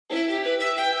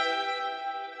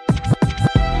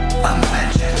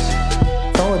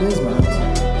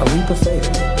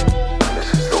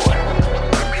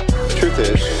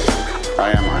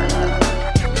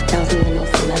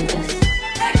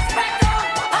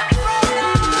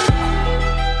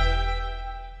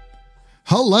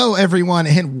Hello, everyone,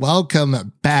 and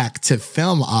welcome back to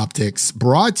Film Optics,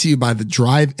 brought to you by the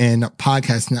Drive-In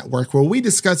Podcast Network, where we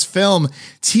discuss film,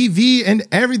 TV, and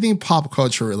everything pop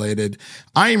culture related.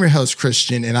 I am your host,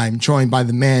 Christian, and I'm joined by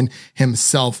the man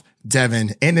himself,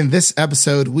 Devin. And in this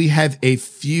episode, we have a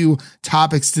few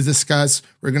topics to discuss.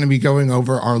 We're going to be going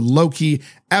over our Loki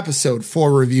episode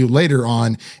 4 review later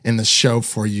on in the show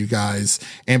for you guys.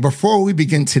 And before we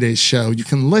begin today's show, you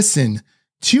can listen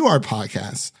to our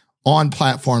podcast on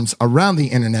platforms around the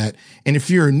internet. And if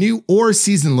you're a new or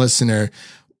seasoned listener,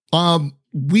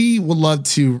 we would love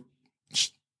to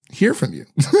hear from you.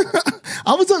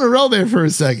 I was on a roll there for a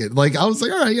second. Like, I was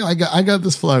like, all right, I got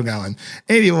this flow going.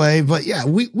 Anyway, but yeah,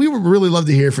 we would really love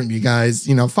to hear from you guys.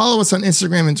 You know, follow us on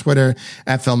Instagram and Twitter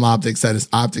at Film Optics. That is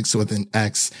Optics with an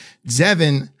X.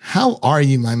 Devin, how are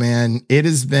you, my man? It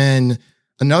has been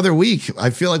another week.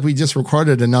 I feel like we just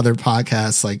recorded another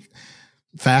podcast, like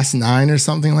Fast 9 or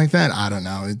something like that. I don't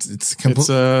know. It's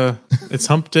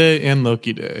Hump Day and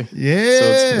Loki Day. Yeah. So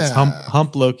it's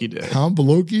hump Loki Day. Hump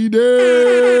Loki Day.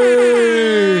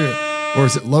 Or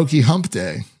is it Loki Hump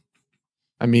Day?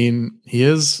 I mean, he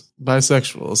is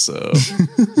bisexual, so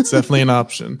it's definitely an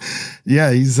option.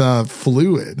 Yeah, he's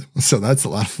fluid. So that's a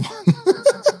lot of fun.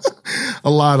 A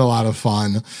lot of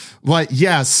fun. But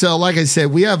yeah, so like I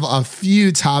said, we have a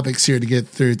few topics here to get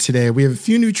through today. We have a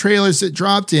few new trailers that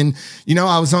dropped in. You know,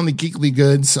 I was on the Geekly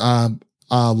Goods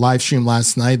live stream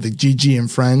last night, the GG and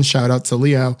Friends. Shout out to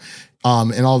Leo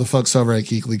and all the folks over at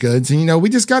Geekly Goods. And, you know, we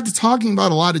just got to talking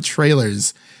about a lot of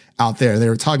trailers out there. They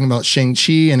were talking about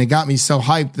Shang-Chi, and it got me so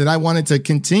hyped that I wanted to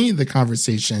continue the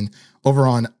conversation over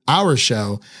on our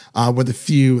show with a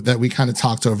few that we kind of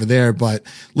talked over there. But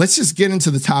let's just get into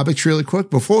the topics really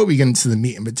quick before we get into the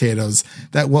meat and potatoes.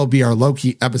 That will be our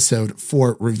Loki episode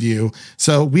 4 review.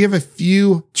 So we have a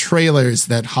few trailers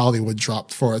that Hollywood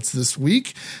dropped for us this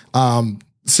week.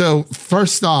 So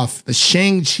first off, the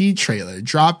Shang-Chi trailer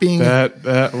dropping.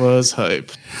 That was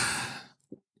hype.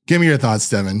 Give me your thoughts,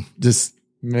 Devin. Just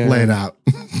lay it out.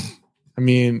 I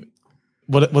mean,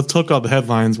 what took all the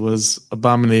headlines was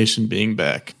Abomination being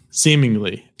back,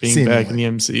 seemingly back in the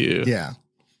MCU. Yeah,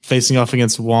 facing off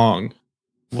against Wong.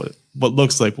 What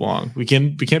looks like Wong. We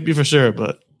can't be for sure,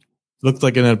 but it looked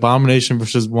like an Abomination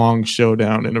versus Wong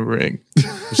showdown in a ring,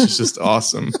 which is just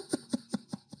awesome.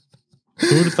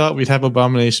 Who would have thought we'd have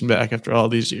Abomination back after all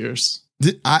these years?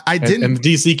 I didn't. And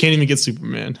DC can't even get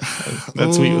Superman.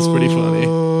 That tweet was pretty funny.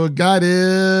 Oh, got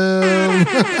him.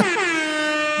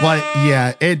 But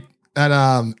yeah,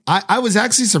 I was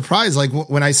actually surprised. Like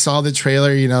when I saw the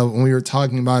trailer, you know, when we were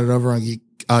talking about it over on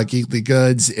Geekly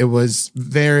Goods, it was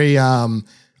very, I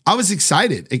was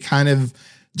excited. It kind of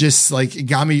just like, it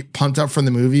got me pumped up from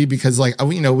the movie because like,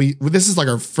 you know, this is like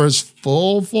our first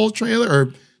full trailer,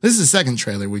 or this is the second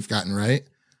trailer we've gotten, right?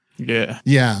 Yeah.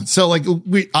 Yeah. So like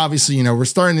we obviously, you know, we're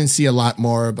starting to see a lot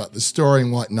more about the story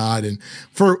and whatnot. And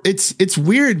it's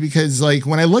weird because like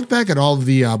when I look back at all of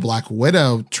the Black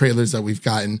Widow trailers that we've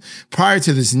gotten prior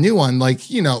to this new one, like,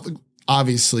 you know,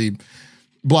 obviously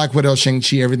Black Widow,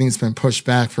 Shang-Chi, everything's been pushed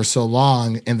back for so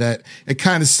long, and that it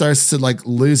kind of starts to like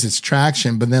lose its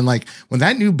traction. But then like when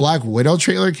that new Black Widow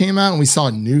trailer came out and we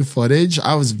saw new footage,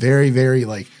 I was very, very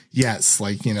like, yes,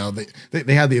 like, you know,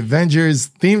 they had the Avengers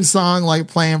theme song like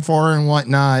playing for her and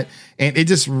whatnot. And it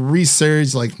just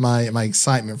resurged like my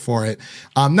excitement for it.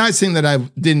 I'm not saying that I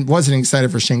wasn't excited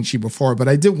for Shang-Chi before, but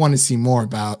I did want to see more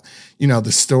about, you know,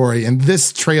 the story. And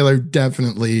this trailer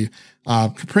definitely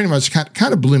pretty much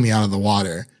kind of blew me out of the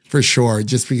water for sure.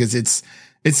 Just because it's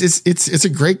a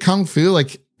great kung fu,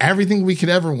 like everything we could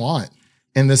ever want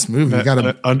in this movie. You got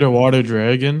an underwater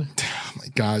dragon. Oh my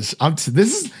gosh.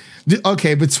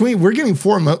 Okay, we're getting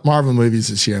 4 Marvel movies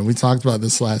this year, and we talked about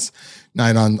this last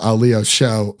night on Leo's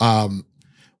show.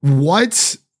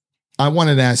 What I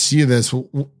wanted to ask you this: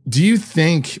 do you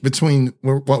think between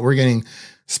what we're getting,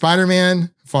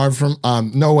 Spider-Man, Far From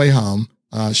No Way Home,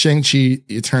 Shang-Chi,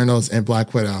 Eternals, and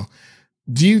Black Widow,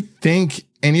 do you think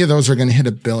any of those are going to hit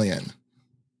 $1 billion?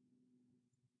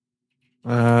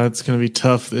 It's going to be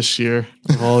tough this year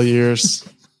of all years.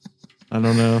 I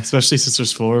don't know, especially since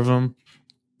there's 4 of them.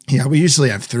 Yeah, we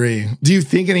usually have 3. Do you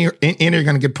think any are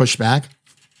going to get pushed back?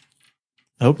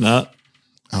 I hope not.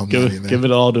 Give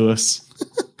it all to us.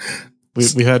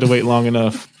 we had to wait long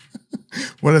enough.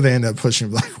 What if they end up pushing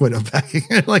Black Widow back?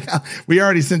 Like, we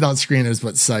already sent out screeners,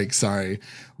 but psych, sorry.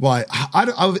 Well,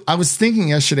 I was thinking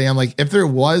yesterday, I'm like, if there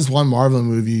was one Marvel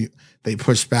movie they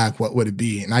pushed back, what would it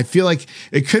be? And I feel like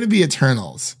it could be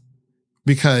Eternals,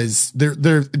 because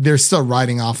they're still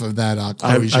riding off of that.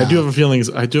 I do have a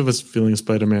feeling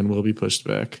Spider-Man will be pushed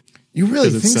back. You really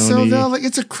 'Cause it's think so, Sony. though? Like,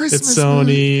 it's a Christmas It's Sony,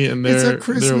 movie. and It's a they're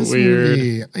Christmas weird.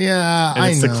 movie. Yeah, And I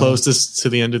it's know. the closest to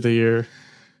the end of the year.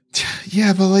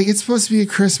 Yeah, but like, it's supposed to be a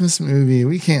Christmas movie.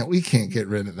 We can't get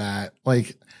rid of that.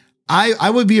 Like, I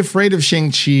would be afraid if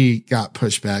Shang-Chi got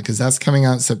pushed back because that's coming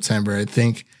out in September. I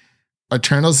think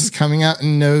Eternals is coming out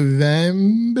in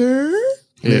November.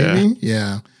 Maybe.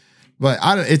 Yeah. But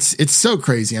I don't, it's so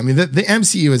crazy. I mean, the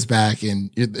MCU is back and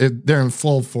they're in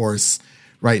full force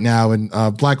right now. And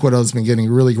Black Widow has been getting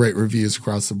really great reviews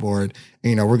across the board. And,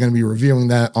 you know, we're going to be reviewing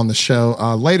that on the show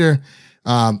later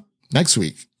next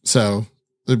week. So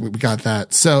we got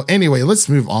that. So anyway, let's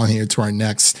move on here to our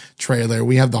next trailer.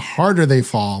 We have The Harder They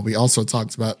Fall. We also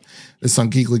talked about this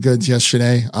on Geekly Goods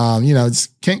yesterday. You know, it's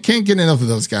can't get enough of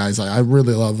those guys. I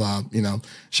really love, you know,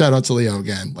 shout out to Leo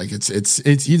again. Like it's,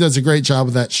 he does a great job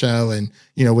with that show. And,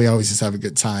 you know, we always just have a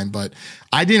good time, but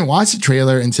I didn't watch the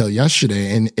trailer until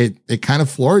yesterday and it kind of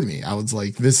floored me. I was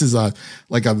like, this is a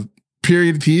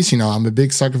period piece. You know, I'm a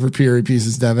big sucker for period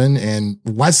pieces, Devin, and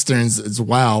Westerns as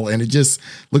well. And it just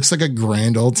looks like a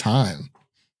grand old time.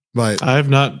 But I have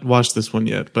not watched this one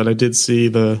yet, but I did see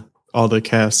all the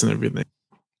cast and everything.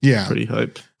 yeah, Pretty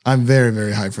hyped. I'm very,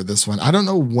 very hyped for this one. I don't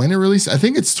know when it released. I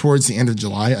think it's towards the end of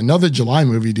July. Another July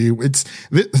movie, dude.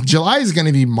 July is going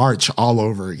to be March all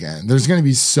over again. There's going to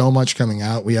be so much coming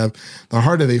out. We have The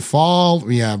Harder They Fall.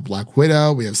 We have Black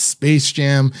Widow. We have Space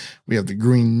Jam. We have The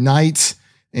Green Knight.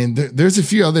 And there's a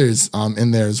few others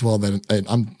in there as well that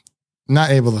I'm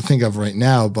not able to think of right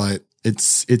now, but it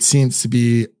seems to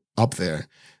be up there.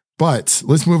 But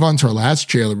let's move on to our last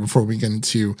trailer before we get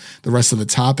into the rest of the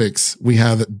topics. We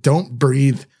have Don't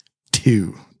Breathe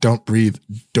 2. Don't Breathe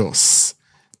Dos.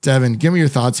 Devin, give me your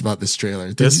thoughts about this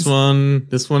trailer. This one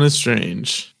is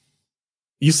strange.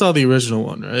 You saw the original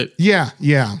one, right? Yeah.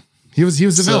 He was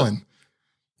the villain.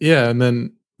 Yeah, and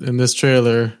then in this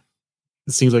trailer,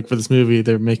 it seems like for this movie,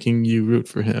 they're making you root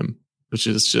for him, which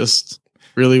is just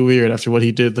really weird after what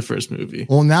he did the first movie.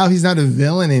 Well, now he's not a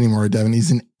villain anymore, Devin.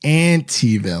 He's an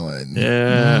anti-villain.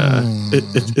 Yeah.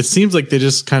 It seems like they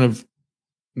just kind of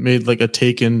made like a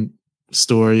Taken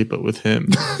story, but with him.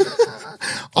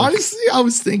 Honestly, I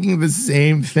was thinking the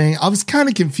same thing. I was kind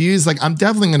of confused. Like, I'm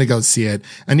definitely going to go see it.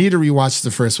 I need to rewatch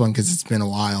the first one because it's been a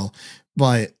while.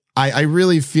 But I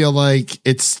really feel like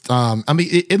it's, I mean,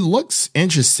 it looks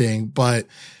interesting, but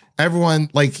everyone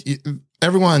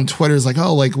on Twitter is like,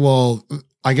 oh, like, well,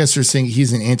 I guess you're saying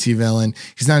he's an anti-villain.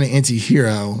 He's not an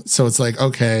anti-hero. So it's like,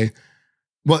 okay,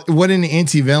 well, wouldn't an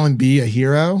anti-villain be a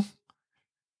hero?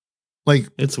 Like,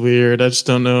 it's weird. I just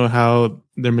don't know how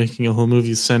they're making a whole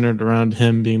movie centered around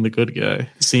him being the good guy,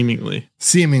 seemingly.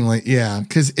 Yeah.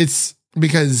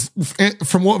 Because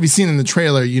from what we've seen in the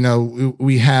trailer, you know,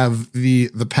 we have the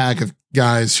pack of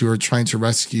guys who are trying to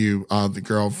rescue the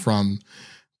girl from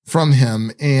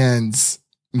him, and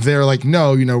they're like,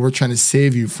 no, you know, we're trying to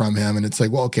save you from him. And it's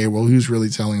like, well, okay, well, who's really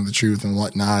telling the truth and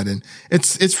whatnot? And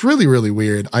it's really, really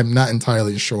weird. I'm not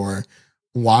entirely sure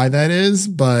why that is,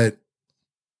 but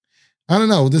I don't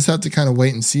know. We'll just have to kind of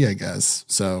wait and see, I guess.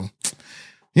 So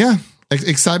yeah.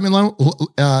 Excitement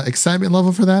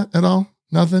level for that at all?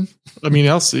 Nothing? I mean,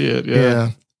 I'll see it.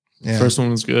 Yeah. First one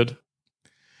was good.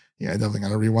 Yeah, I definitely got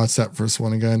to rewatch that first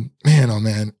one again. Man, oh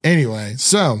man. Anyway,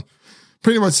 so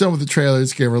pretty much done with the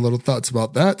trailers. Gave our little thoughts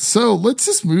about that. So let's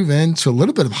just move into a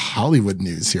little bit of Hollywood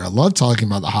news here. I love talking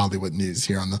about the Hollywood news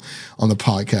here on the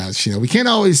podcast. You know, we can't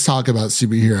always talk about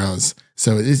superheroes,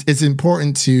 so it's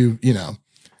important to, you know,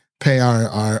 pay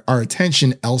our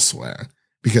attention elsewhere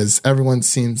because everyone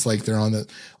seems like they're on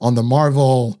the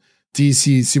Marvel,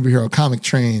 DC superhero comic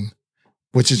train,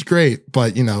 which is great.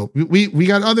 But, you know, we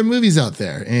got other movies out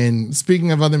there. And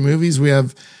speaking of other movies, we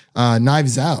have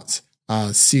Knives Out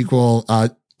sequel.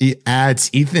 It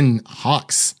adds Ethan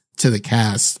Hawke to the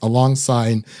cast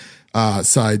alongside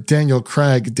Daniel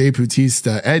Craig, Dave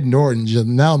Bautista, Ed Norton,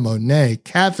 Janelle Monáe,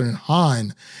 Catherine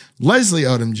Hahn, Leslie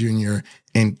Odom Jr.,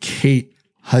 and Kate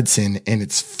Hudson. And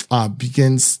it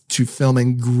begins to film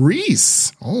in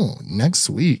Greece. Oh, next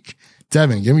week.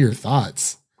 Devin, give me your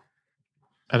thoughts.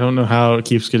 I don't know how it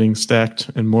keeps getting stacked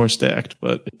and more stacked,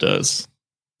 but it does.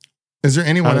 Is there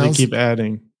anyone else? How do they keep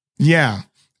adding? Yeah.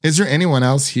 Is there anyone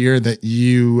else here that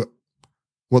you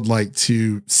would like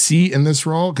to see in this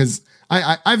role? Because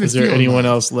I have a Is there anyone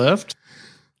else left?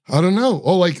 I don't know.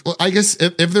 Oh, like, I guess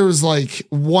if there was like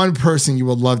one person you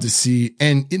would love to see,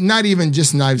 and not even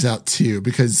just Knives Out 2,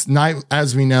 because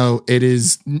as we know, it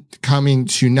is coming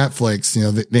to Netflix. You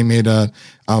know, they made a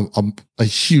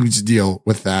huge deal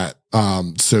with that.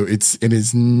 So it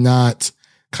is not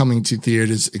coming to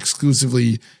theaters,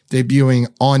 exclusively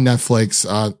debuting on Netflix.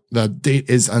 The date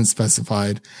is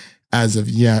unspecified. as of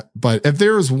yet. But if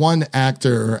there was one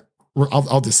actor,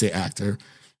 I'll just say actor,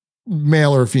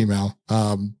 male or female,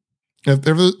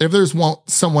 if there's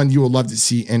someone you would love to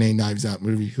see in a Knives Out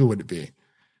movie, who would it be?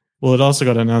 Well, it also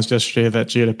got announced yesterday that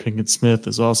Jada Pinkett Smith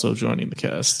is also joining the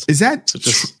cast. Is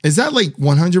that like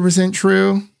 100%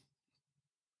 true?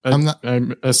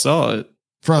 I saw it.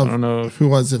 From I don't know who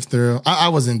was it through. I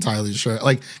wasn't entirely sure.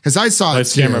 Like, because I saw it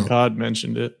too. Camera Pod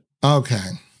mentioned it. Okay.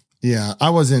 Yeah, I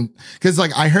wasn't, because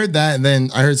like I heard that, and then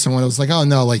I heard someone else like, oh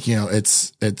no, like, you know,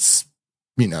 it's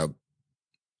you know,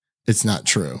 it's not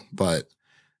true, but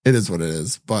it is what it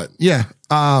is. But yeah,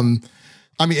 I mean,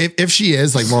 if she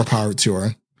is, like, more power to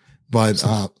her. But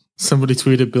somebody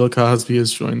tweeted Bill Cosby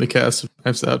has joined the cast of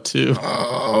Knives Out too.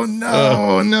 Oh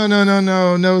no,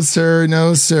 no,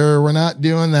 sir, we're not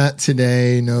doing that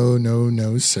today.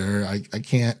 No, sir.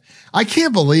 I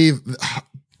can't believe.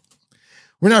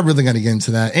 We're not really going to get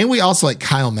into that. And we also like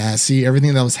Kyle Massey,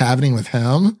 everything that was happening with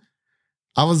him.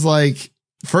 I was like,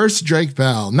 first Drake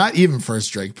Bell, not even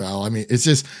first Drake Bell. I mean, it's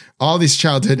just all these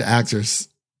childhood actors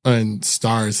and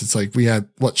stars. It's like we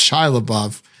had Shia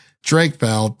LaBeouf, Drake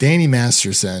Bell, Danny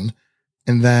Masterson,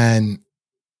 and then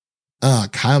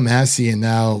Kyle Massey, and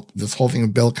now this whole thing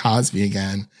with Bill Cosby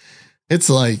again. It's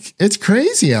like, it's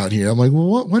crazy out here. I'm like,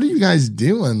 well, what are you guys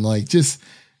doing? Like, just,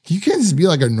 you can't just be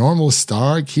like a normal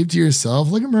star, keep to yourself.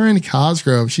 Look at Miranda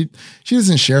Cosgrove. She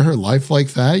doesn't share her life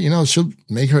like that. You know, she'll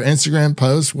make her Instagram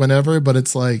post whenever, but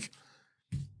it's like,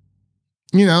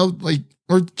 you know, like,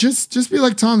 or just be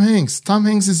like Tom Hanks. Tom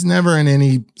Hanks is never in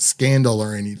any scandal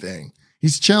or anything.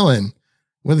 He's chilling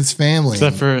with his family.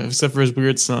 Except for his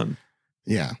weird son.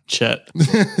 Yeah. Chet.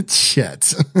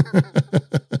 Chet.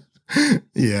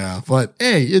 Yeah, but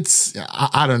hey,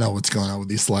 I don't know what's going on with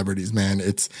these celebrities, man.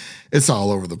 It's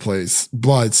all over the place.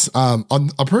 But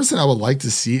a person I would like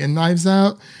to see in Knives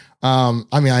Out.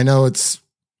 I mean, I know it's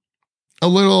a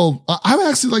little. I would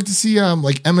actually like to see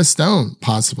like Emma Stone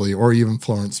possibly, or even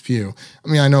Florence Pugh. I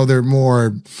mean, I know they're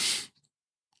more.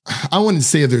 I wouldn't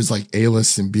say there's like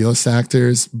A-list and B-list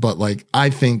actors, but like I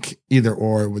think either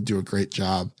or would do a great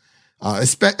job.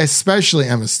 Especially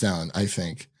Emma Stone, I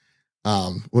think.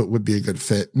 Would be a good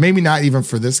fit. Maybe not even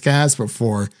for this cast, but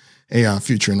for a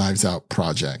future Knives Out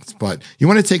project. But you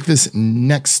want to take this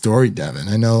next story, Devin.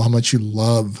 I know how much you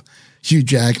love Hugh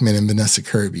Jackman and Vanessa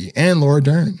Kirby and Laura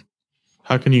Dern.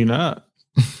 How can you not?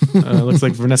 Looks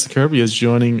like Vanessa Kirby is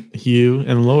joining Hugh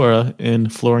and Laura in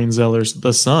Florian Zeller's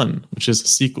The Son, which is a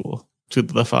sequel to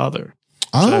The Father,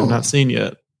 which I have not seen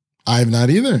yet. I have not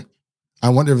either. I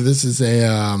wonder if this is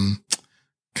a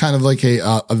kind of like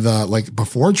the like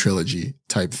before trilogy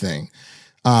type thing.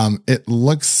 It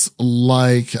looks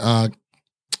like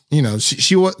you know,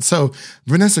 she was, so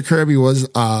Vanessa Kirby was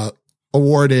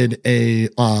awarded a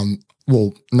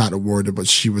well, not awarded, but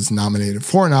she was nominated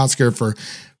for an Oscar for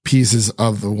Pieces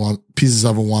of a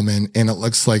Woman, and it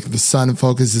looks like The Son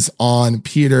focuses on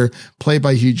Peter, played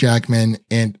by Hugh Jackman,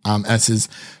 and S's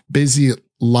busy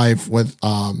life with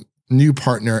new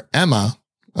partner Emma,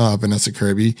 Vanessa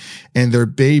Kirby, and their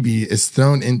baby is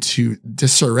thrown into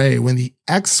disarray when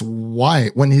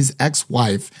his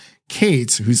ex-wife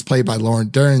Kate, who's played by Laura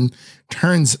Dern,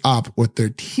 turns up with their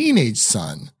teenage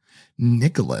son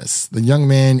Nicholas. The young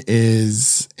man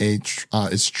is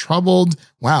troubled.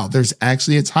 Wow, there's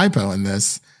actually a typo in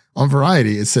this on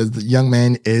Variety. It says the young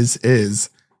man is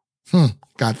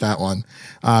got that one.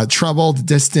 Troubled,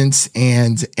 distant,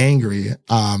 and angry.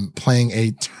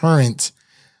 Playing Turrent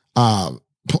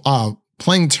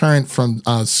from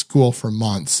school for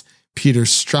months. Peter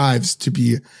strives to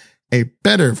be a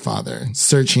better father,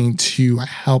 searching to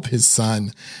help his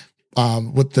son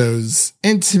with those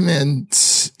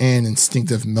intimate and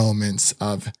instinctive moments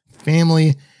of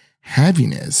family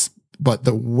happiness. But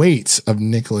the weight of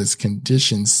Nicholas'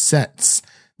 condition sets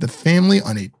the family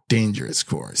on a dangerous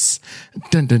course.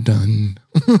 Dun, dun, dun.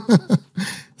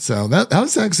 So that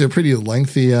was actually a pretty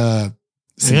lengthy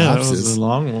synopsis. Yeah, that was a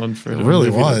long one for it really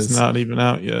was. It's not even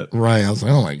out yet. Right. I was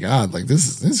like, oh my God, like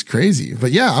this is crazy.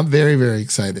 But yeah, I'm very, very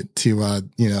excited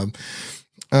to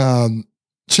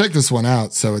check this one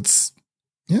out. So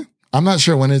I'm not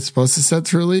sure when it's supposed to set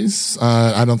to release.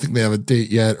 I don't think they have a date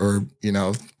yet, or,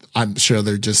 I'm sure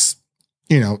they're just,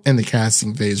 in the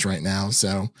casting phase right now.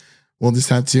 So we'll just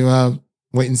have to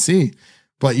wait and see.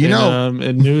 But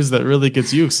and news that really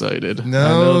gets you excited. No, I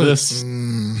know this.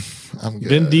 I'm good.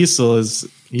 Vin Diesel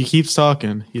he keeps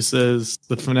talking. He says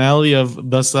the finale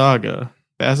of the saga,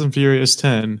 Fast and Furious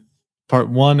 10, Part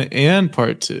 1 and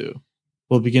Part 2,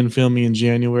 will begin filming in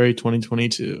January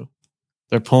 2022.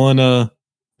 They're pulling a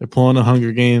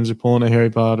Hunger Games. They're pulling a Harry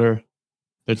Potter.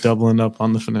 They're doubling up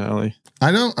on the finale.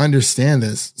 I don't understand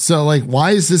this. So, like,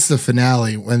 why is this the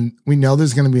finale when we know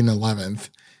there's going to be an 11th?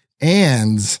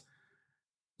 And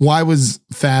why was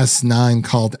Fast 9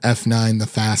 called F9, the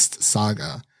Fast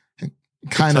Saga?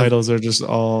 Titles are just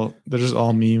all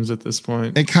memes at this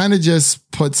point. It kind of just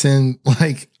puts in,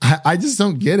 like, I just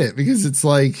don't get it, because it's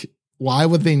like, why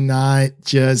would they not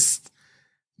just,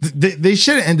 they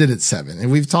should have ended at 7.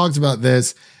 And we've talked about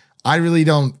this. I really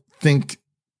don't think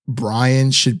Brian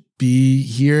should be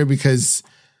here because,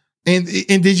 and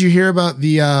did you hear about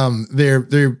the,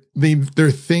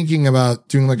 they're thinking about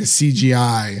doing like a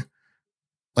CGI,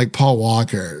 like Paul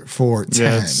Walker for 10.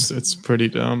 Yeah, it's pretty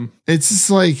dumb. It's just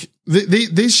like,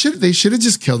 they should have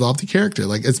just killed off the character.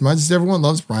 Like, as much as everyone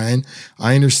loves Brian,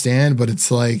 I understand, but it's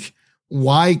like,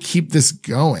 why keep this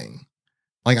going?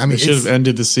 Like, I mean, they should have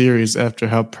ended the series after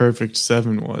how perfect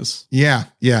 7 was. Yeah.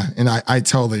 And I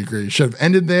totally agree. Should have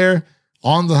ended there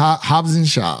on the Hobbs and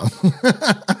Shaw.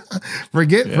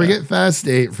 forget Fast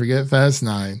 8, forget Fast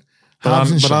 9.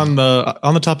 But on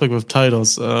the topic of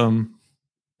titles,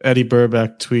 Eddie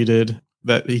Burback tweeted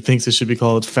that he thinks it should be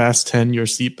called Fast 10 Your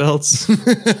Seatbelts.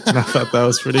 And I thought that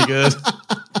was pretty good.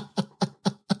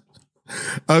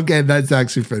 Okay, that's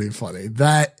actually pretty funny.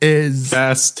 That is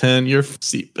Fast 10 Your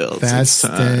Seatbelts. Fast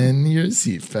 10 Your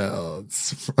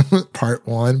Seatbelts. Part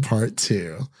 1, Part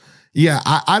 2. Yeah,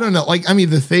 I don't know. Like, I mean,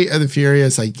 the Fate of the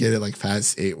Furious, I get it, like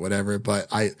Fast 8, whatever. But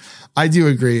I do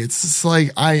agree. It's just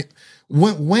like,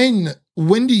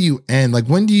 when do you end? Like,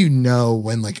 when do you know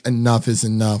when like enough is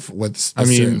enough with? I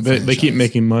mean, they keep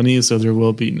making money, so there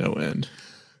will be no end.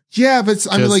 Yeah, but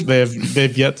I mean, like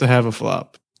they've yet to have a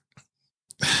flop.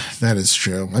 That is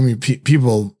true. I mean,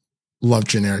 people love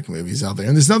generic movies out there,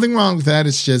 and there's nothing wrong with that.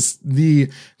 It's just the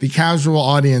casual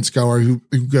audience goer who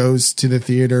goes to the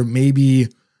theater maybe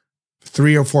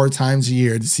 3 or 4 times a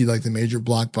year to see like the major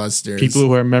blockbusters. People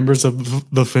who are members of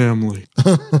the family,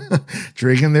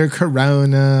 drinking their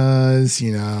Coronas,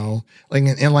 you know, like,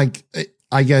 and like,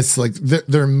 I guess like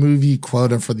their movie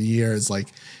quota for the year is like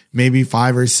maybe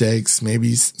 5 or 6,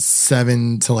 maybe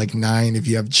 7 to like 9 if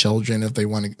you have children, if they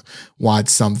want to watch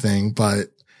something. But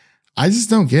I just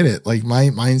don't get it. Like my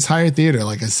entire theater,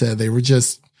 like I said, they were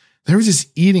just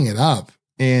eating it up,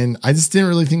 and I just didn't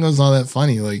really think it was all that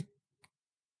funny. Like,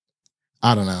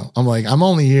 I don't know. I'm like, I'm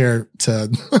only here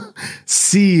to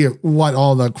see what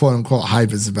all the quote unquote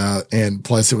hype is about. And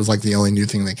plus it was like the only new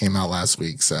thing that came out last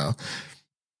week. So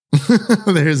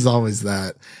there's always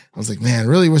that. I was like, man,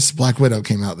 really wish Black Widow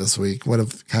came out this week. Would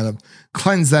have kind of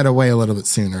cleansed that away a little bit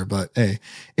sooner, but hey,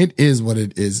 it is what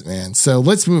it is, man. So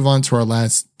let's move on to our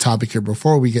last topic here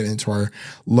before we get into our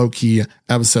Loki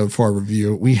episode 4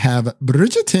 review. We have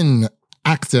Bridgerton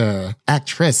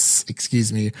actress,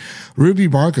 Ruby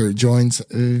Barker joins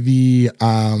the,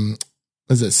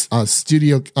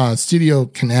 Studio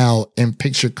Canal and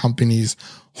Picture Company's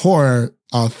horror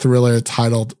thriller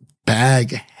titled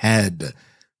Baghead.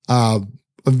 A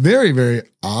very, very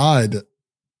odd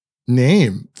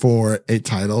name for a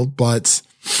title, but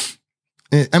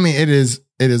it is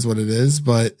what it is,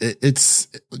 but it's,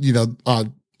 you know,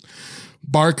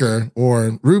 Barker,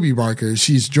 or Ruby Barker,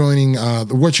 she's joining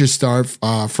the Witcher star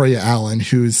Freya Allen,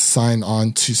 who's signed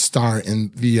on to star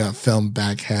in the film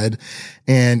Baghead.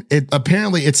 And I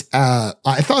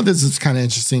thought this was kind of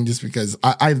interesting just because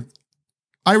I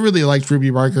really liked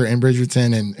Ruby Barker and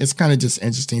Bridgerton, and it's kind of just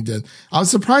interesting I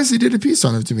was surprised they did a piece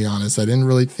on her, to be honest. I didn't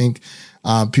really think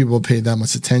people paid that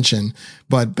much attention,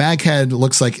 but Baghead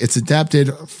looks like it's adapted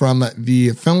from the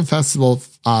film festival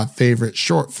favorite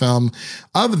short film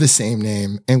of the same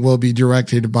name, and will be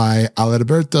directed by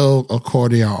Alberto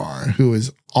Cordiar, who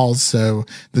is also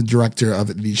the director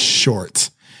of the short.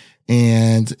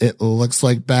 And it looks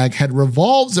like Baghead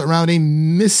revolves around a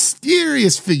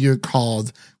mysterious figure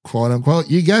called, quote unquote,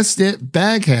 you guessed it,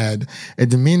 Baghead, a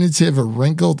diminutive,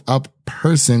 wrinkled up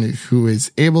person who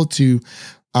is able to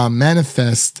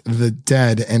manifest the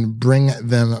dead and bring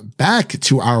them back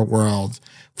to our world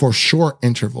for short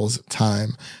intervals of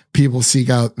time. People seek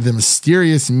out the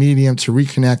mysterious medium to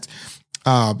reconnect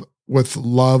with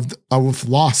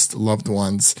lost loved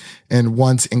ones. And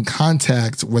once in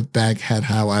contact with Baghead,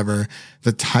 however,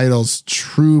 the title's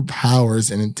true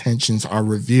powers and intentions are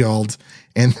revealed,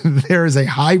 and there is a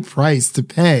high price to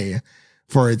pay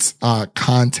for its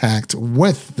contact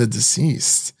with the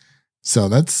deceased. So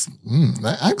that's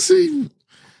that actually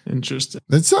interesting.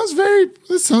 That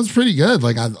sounds pretty good.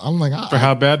 Like I'm like, for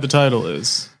how bad the title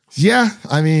is. Yeah,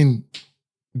 I mean,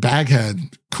 Baghead,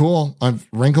 cool.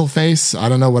 Wrinkle face. I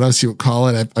don't know what else you would call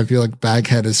it. I feel like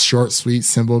Baghead is short, sweet,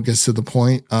 simple, gets to the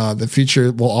point. The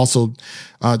feature will also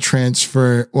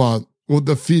transfer. Well,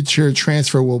 the future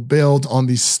transfer will build on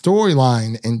the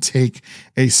storyline and take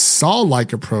a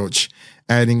Saw-like approach,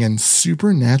 adding in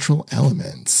supernatural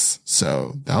elements.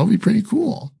 So that'll be pretty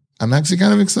cool. I'm actually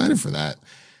kind of excited for that.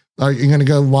 Are you going to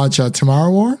go watch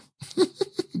Tomorrow War?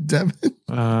 Devin?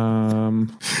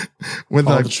 With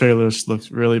all the trailers look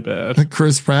really bad.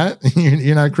 Chris Pratt?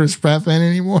 You're not a Chris Pratt fan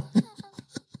anymore?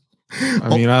 I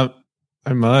mean, I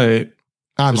might.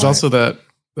 There's also that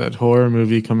horror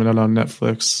movie coming out on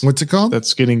Netflix. What's it called?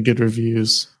 That's getting good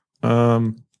reviews.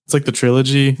 It's like the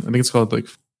trilogy. I think it's called like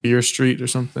Fear Street or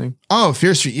something. Oh,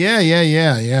 Fear Street. Yeah.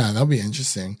 That'll be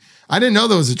interesting. I didn't know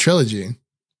there was a trilogy.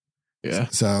 Yeah.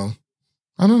 So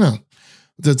I don't know.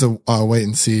 Just a wait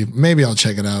and see. Maybe I'll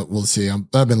check it out. We'll see.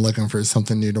 I've been looking for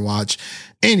something new to watch.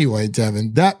 Anyway,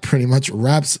 Devin, that pretty much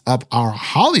wraps up our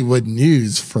Hollywood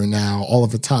news for now. All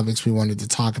of the topics we wanted to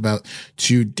talk about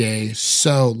today.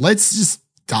 So let's just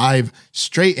dive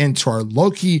straight into our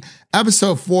Loki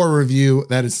episode 4 review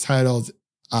that is titled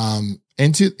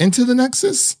Into the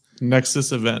Nexus?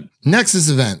 Nexus Event. Nexus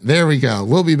Event. There we go.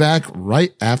 We'll be back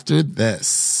right after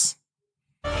this.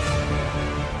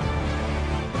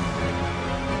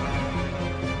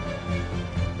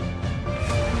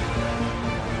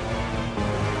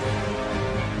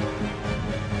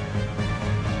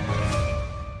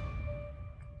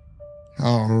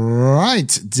 All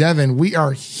right, Devin, we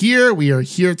are here. We are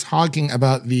here talking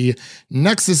about the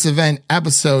Nexus Event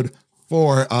episode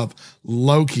 4 of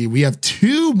Loki. We have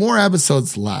 2 more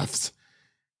episodes left.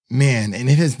 Man, and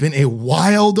it has been a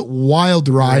wild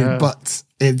ride, but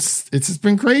it's just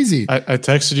been crazy. I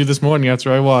texted you this morning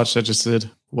after I watched. I just said,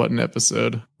 what an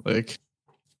episode. Like,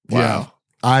 wow.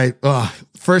 Yeah.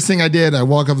 First thing I did, I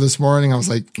woke up this morning. I was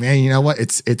like, man, you know what?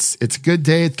 It's a good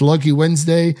day. It's Loki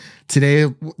Wednesday. Today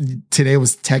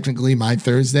was technically my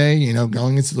Thursday,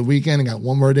 going into the weekend. I got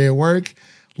one more day of work.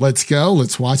 Let's go.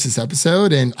 Let's watch this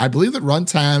episode. And I believe the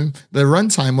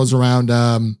runtime was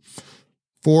around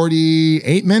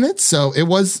 48 minutes. So it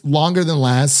was longer than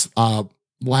last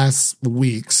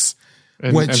week's.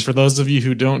 And for those of you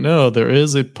who don't know, there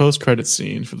is a post-credit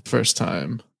scene for the first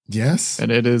time. Yes.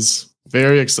 And it is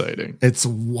very exciting. It's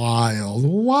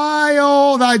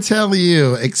wild, I tell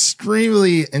you.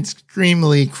 Extremely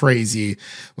crazy.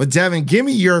 But Devin, give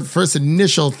me your first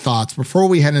initial thoughts before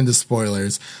we head into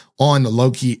spoilers on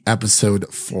Loki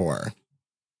episode 4.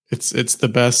 It's the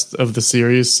best of the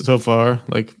series so far,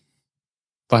 like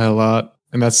by a lot.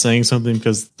 And that's saying something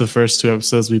because the first 2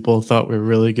 episodes we both thought were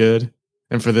really good.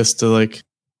 And for this to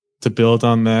build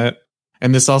on that.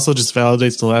 And this also just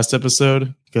validates the last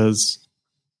episode because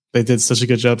they did such a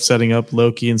good job setting up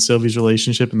Loki and Sylvie's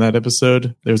relationship in that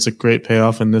episode. There was a great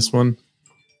payoff in this one.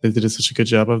 They did such a good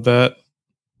job of that.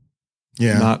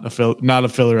 Yeah. Not a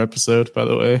filler episode, by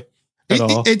the way, at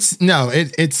all. It's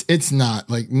not,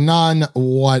 like, none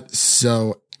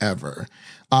whatsoever.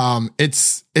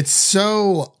 It's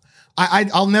so...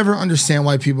 I'll never understand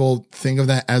why people think of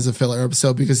that as a filler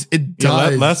episode because it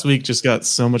does. Last week just got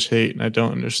so much hate and I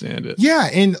don't understand it. Yeah.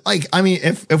 And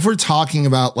if we're talking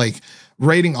about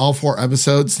rating all 4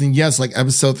 episodes, then yes,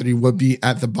 episode 3 would be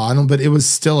at the bottom, but it was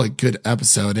still a good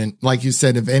episode. And like you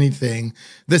said, if anything,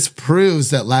 this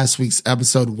proves that last week's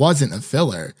episode wasn't a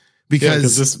filler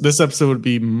because this episode would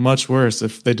be much worse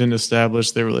if they didn't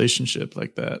establish their relationship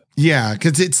like that. Yeah.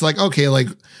 Cause it's okay,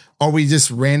 are we just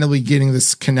randomly getting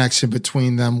this connection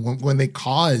between them when they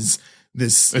cause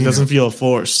this? It doesn't feel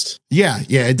forced. Yeah.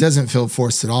 It doesn't feel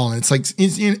forced at all. And it's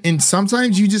and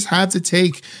sometimes you just have to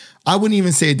take, I wouldn't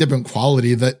even say a different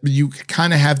quality, that you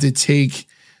kind of have to take,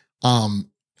 it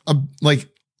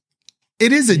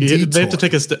is a detour. They have to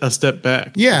take a step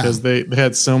back. Yeah. Because they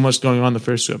had so much going on the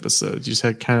first 2 episodes. You just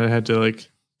had to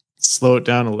slow it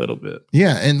down a little bit.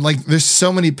 Yeah. And there's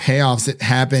so many payoffs that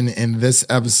happen in this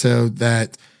episode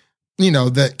that,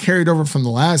 that carried over from the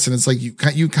last. And it's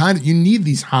you need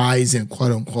these highs and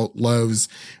quote unquote lows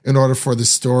in order for the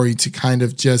story to kind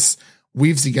of just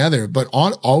weave together. But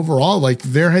overall,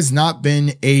 there has not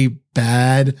been a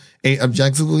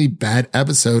objectively bad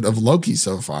episode of Loki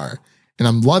so far. And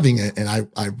I'm loving it. And I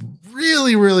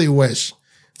really, really wish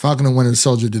Falcon and Winter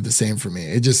Soldier did the same for me.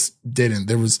 It just didn't.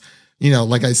 There was,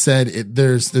 like I said,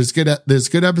 there's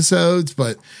good episodes,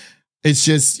 but it's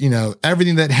just,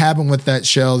 everything that happened with that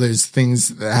show, there's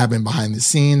things that happened behind the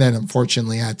scene that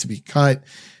unfortunately had to be cut.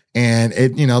 And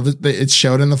it, it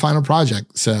showed in the final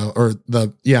project.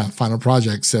 Final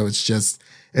project. So it's just,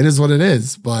 it is what it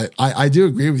is. But I do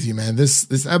agree with you, man.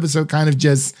 This episode kind of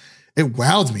just, it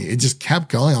wowed me. It just kept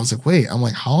going. I was like, wait,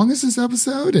 how long is this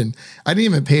episode? And I didn't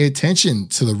even pay attention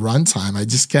to the runtime. I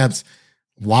just kept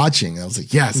watching. I was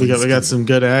like, yes. We got some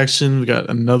good action. We got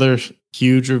another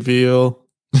huge reveal.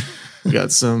 We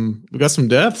got some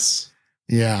deaths.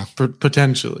 Yeah.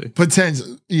 Potentially.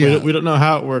 Yeah. We don't know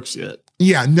how it works yet.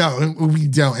 Yeah, no, we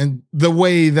don't. And the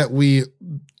way that we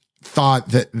thought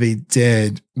that it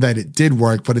did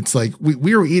work, but it's like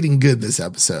we were eating good this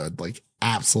episode. Like,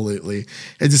 absolutely.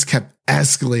 It just kept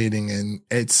escalating, and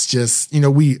it's just,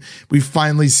 we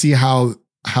finally see how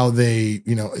they,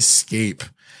 escape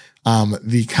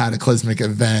the cataclysmic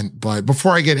event. But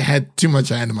before I get too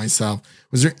much ahead of myself,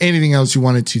 was there anything else you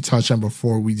wanted to touch on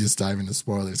before we just dive into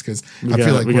spoilers? Because I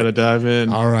feel like we got to dive in.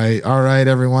 All right,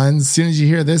 everyone. As soon as you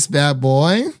hear this bad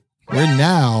boy, we're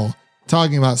now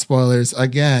talking about spoilers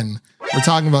again. We're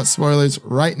talking about spoilers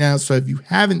right now. So if you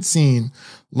haven't seen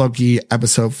Loki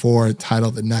episode 4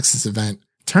 titled The Nexus Event,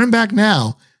 turn back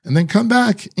now and then come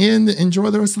back and enjoy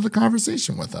the rest of the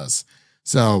conversation with us.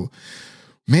 So,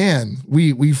 man,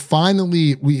 we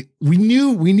finally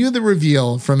knew the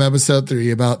reveal from episode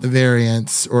 3 about the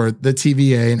variants or the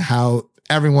TVA and how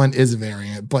everyone is a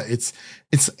variant, but it's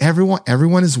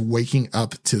everyone is waking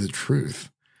up to the truth.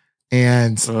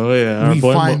 And oh yeah, our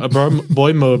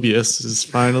boy Mobius is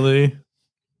finally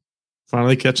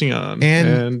catching on,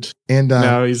 and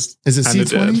now he's is it C20?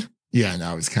 Dead. Yeah,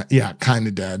 now he's kind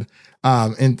of dead.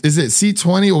 And is it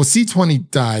C20? Well,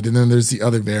 C20 died, and then there's the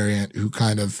other variant who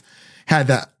kind of had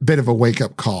that bit of a wake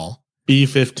up call.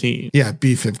 B15. Yeah,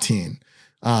 B15.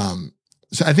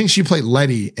 So I think she played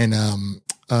Letty in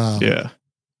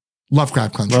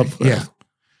Lovecraft Country. Yeah.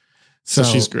 So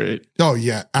she's great. Oh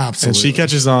yeah, absolutely. And she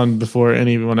catches on before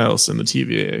anyone else in the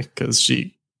TVA because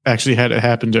she actually had it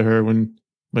happen to her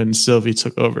when Sylvie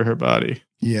took over her body.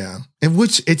 Yeah. And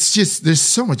it's just, there's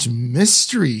so much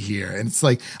mystery here. And it's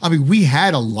like, I mean, we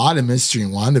had a lot of mystery in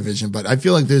WandaVision, but I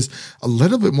feel like there's a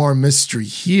little bit more mystery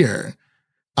here.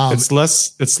 It's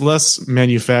less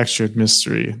manufactured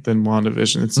mystery than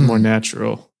WandaVision. It's more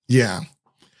natural. Yeah.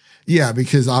 Yeah.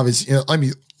 Because obviously,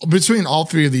 between all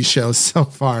three of these shows so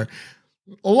far,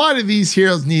 a lot of these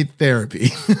heroes need therapy.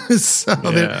 So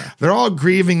they're all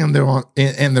grieving in their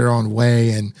own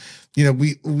way. And,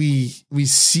 we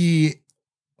see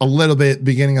a little bit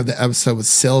beginning of the episode with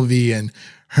Sylvie and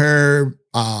her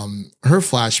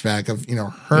flashback of,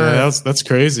 her. Yeah, that's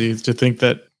crazy to think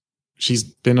that she's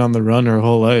been on the run her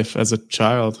whole life as a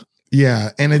child.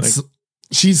 Yeah. And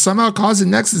she's somehow caused a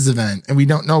Nexus event and we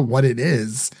don't know what it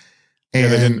is.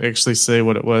 And they didn't actually say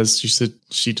what it was. She said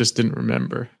she just didn't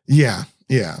remember. Yeah.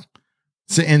 Yeah.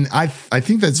 So, and I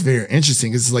think that's very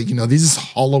interesting. It's like, they just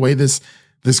haul away this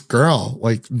girl,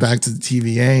 like, back to the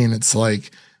TVA. And it's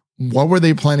like, what were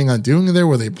they planning on doing there?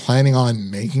 Were they planning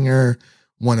on making her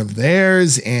one of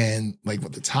theirs? And like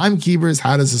with the timekeepers,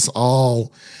 how does this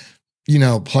all,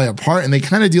 play a part? And they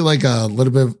kind of do like a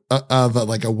little bit of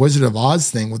like a Wizard of Oz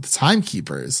thing with the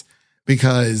timekeepers,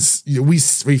 because we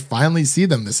finally see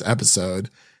them this episode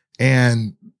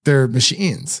and they're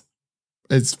machines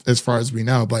as far as we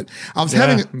know. But I was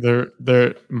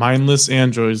they're mindless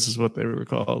androids is what they were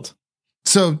called.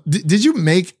 So did you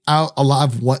make out a lot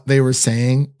of what they were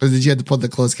saying, or did you have to put the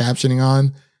closed captioning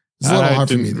on? It's a little hard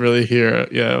for me. I didn't really hear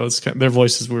it. Yeah, it was their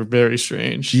voices were very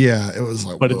strange. Yeah, it was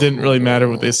like, but it didn't really matter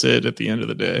what they said at the end of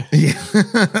the day.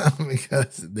 Yeah,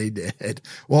 because they did.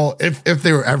 Well, if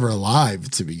they were ever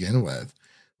alive to begin with.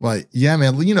 But yeah,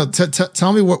 man,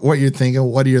 tell me what you're thinking.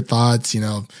 What are your thoughts?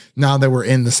 Now that we're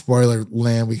in the spoiler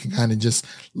land, we can kind of just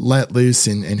let loose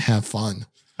and have fun.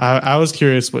 I was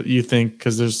curious what you think,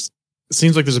 because it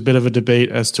seems like there's a bit of a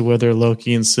debate as to whether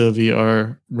Loki and Sylvie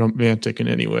are romantic in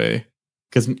any way.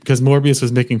 Because Morbius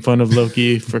was making fun of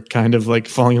Loki for kind of like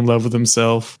falling in love with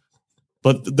himself.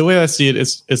 But the way I see it,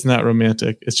 it's not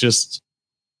romantic. It's just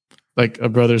like a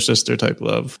brother-sister type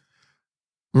love.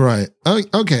 Right.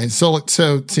 Okay. So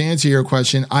to answer your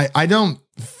question, I don't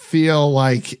feel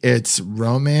like it's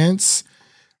romance.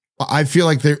 I feel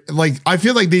like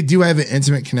they do have an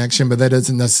intimate connection, but that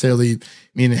doesn't necessarily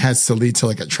mean it has to lead to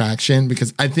like attraction,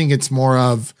 because I think it's more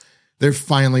of they're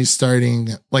finally starting,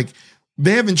 like,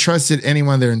 they haven't trusted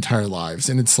anyone their entire lives.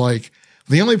 And it's like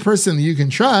the only person that you can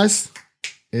trust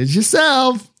is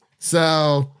yourself.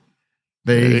 So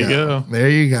there you go. There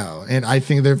you go. And I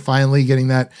think they're finally getting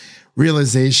that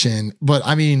realization. But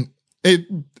I mean,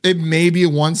 it may be a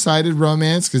one-sided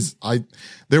romance, because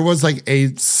there was like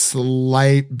a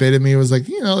slight bit of me was like,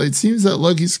 it seems that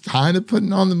Loki's kind of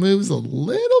putting on the moves a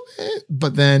little bit,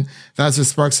 but then that's what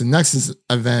sparks the Nexus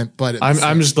event. But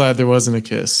I'm just glad there wasn't a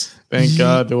kiss. Thank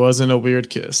God there wasn't a weird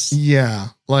kiss. Yeah.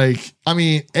 Like, I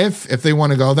mean, if they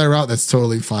want to go that route, that's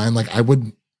totally fine. Like, I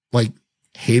wouldn't like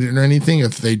hate it or anything.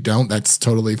 If they don't, that's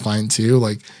totally fine too.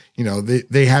 Like,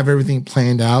 they have everything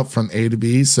planned out from A to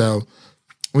B. So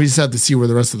we just have to see where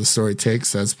the rest of the story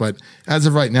takes us. But as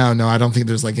of right now, no, I don't think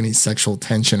there's like any sexual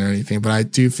tension or anything, but I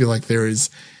do feel like there is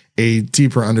a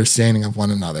deeper understanding of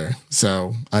one another.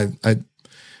 So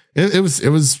it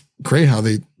was great how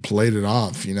they played it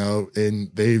off, you know,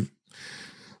 and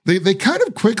they kind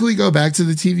of quickly go back to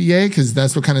the TVA because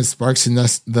that's what kind of sparks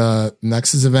the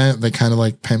Nexus event. They kind of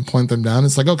like pinpoint them down.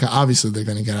 It's like, okay, obviously they're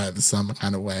going to get out of this some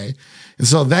kind of way. And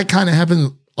so that kind of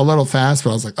happened a little fast, but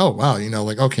I was like, oh, wow, you know,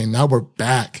 like, okay, now we're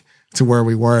back to where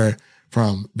we were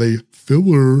from the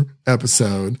filler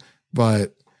episode.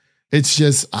 But it's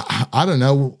just, I don't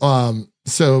know.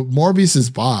 So Morbius's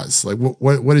boss, like,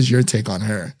 what is your take on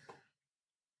her?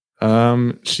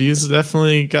 She's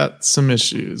definitely got some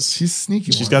issues. She's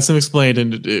sneaky. She's got some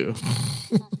explaining to do.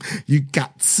 You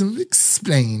got some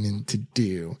explaining to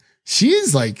do. She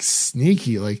is like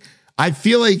sneaky. Like, I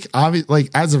feel like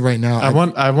as of right now,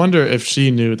 I wonder if she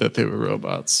knew that they were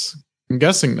robots. I'm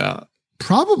guessing not.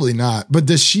 Probably not. But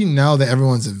does she know that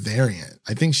everyone's a variant?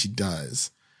 I think she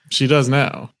does. She does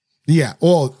now. Yeah.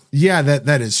 Well, yeah,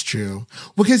 that is true.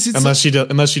 Because it's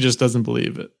unless she just doesn't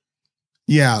believe it.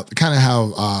 Yeah, kind of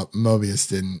how Mobius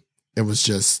didn't. It was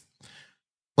just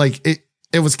like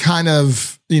it was kind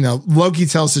of, you know, Loki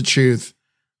tells the truth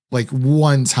like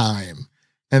one time,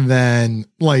 and then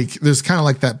like there's kind of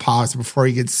like that pause before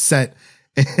he gets set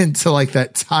into like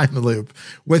that time loop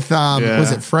with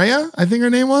was it Freya? I think her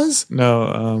name was.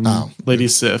 No, Lady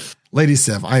Sif. Lady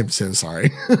Sif. I'm so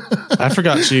sorry. I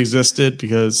forgot she existed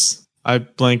because I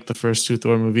blanked the first 2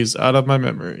 Thor movies out of my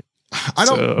memory. I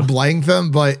don't blank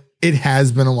them, but it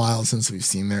has been a while since we've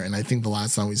seen her, and I think the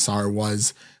last time we saw her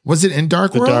was it in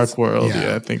Dark World? The Dark World,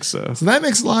 yeah, I think so. So that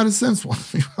makes a lot of sense.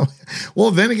 Well,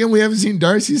 then again, we haven't seen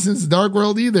Darcy since Dark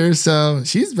World either, so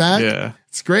she's back. Yeah,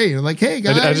 it's great. You're like, hey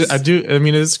guys, I do. I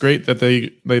mean, it's great that they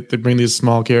bring these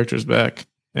small characters back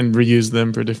and reuse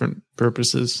them for different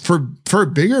purposes, for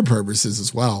bigger purposes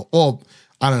as well. Well,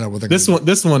 I don't know what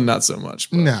this one not so much.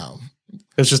 But no,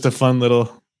 it's just a fun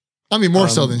little. I mean, more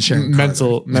so than Sharon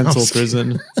mental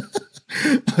prison.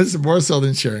 It's more so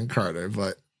than Sharon Carter,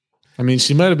 but I mean,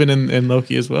 she might have been in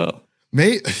Loki as well.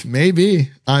 Maybe.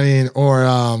 I mean,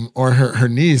 or her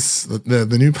niece,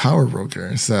 the new power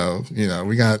broker. So, you know,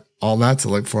 we got all that to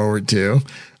look forward to.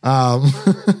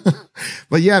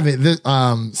 But yeah,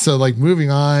 so like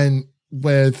moving on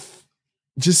with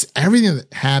just everything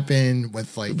that happened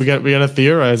with like we got to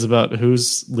theorize about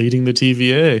who's leading the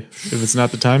TVA if it's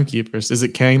not the Timekeepers. Is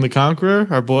it Kang the Conqueror,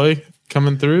 our boy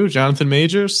coming through, Jonathan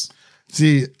Majors?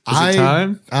 See,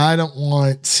 I don't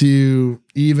want to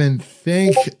even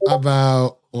think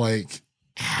about like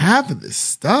half of this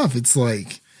stuff. It's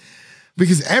like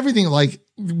because everything like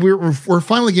we're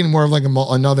finally getting more of like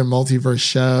another multiverse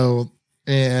show,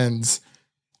 and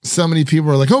so many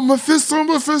people are like, oh, Mephisto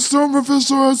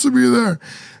has to be there.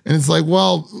 And it's like,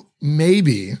 well,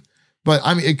 maybe. But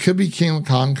I mean, it could be King the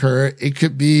Conqueror. It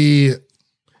could be,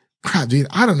 crap, dude,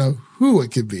 I don't know who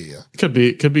it could be. Could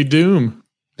be Doom.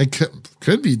 It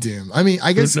could be Doom. I mean,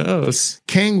 I guess who knows?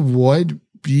 Kang would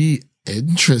be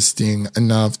interesting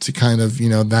enough to kind of, you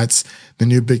know, that's the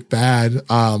new big bad.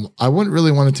 I wouldn't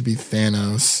really want it to be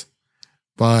Thanos,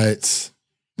 but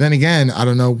then again, I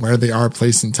don't know where they are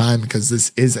placed in time because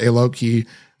this is a Loki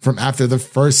from after the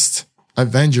first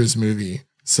Avengers movie.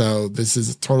 So this is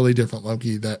a totally different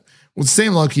Loki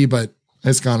same Loki, but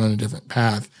it's gone on a different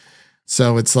path.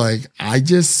 So it's like, I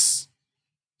just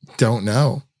don't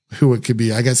know who it could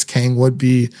be. I guess Kang would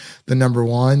be the number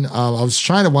one. I was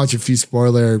trying to watch a few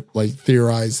spoiler, like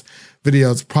theorized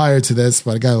videos prior to this,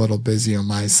 but I got a little busy on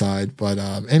my side. But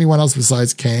anyone else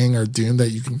besides Kang or Doom that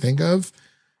you can think of?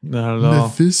 Not at all.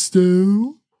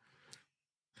 Mephisto,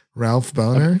 Ralph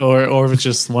Boner, or if it's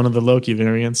just one of the Loki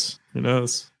variants. Who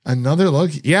knows? Another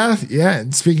Loki. Yeah.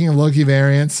 And speaking of Loki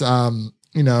variants,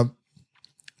 you know,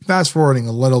 fast forwarding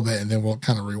a little bit and then we'll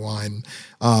kind of rewind.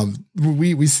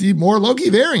 We see more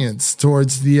Loki variants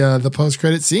towards the post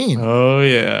credit scene. Oh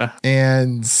yeah,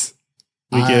 and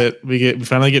we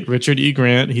finally get Richard E.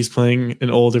 Grant. He's playing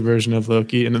an older version of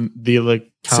Loki in the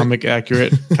like comic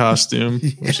accurate costume,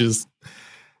 yeah, which is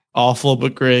awful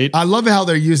but great. I love how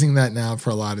they're using that now for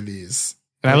a lot of these.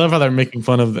 And I love how they're making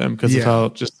fun of them because of how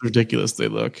just ridiculous they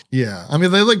look. Yeah. I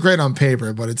mean, they look great on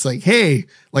paper, but it's like, hey,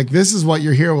 like this is what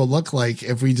your hero will look like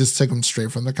if we just took them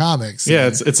straight from the comics. Yeah.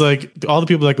 It's like all the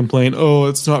people that complain, oh,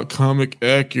 it's not comic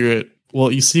accurate.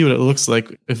 Well, you see what it looks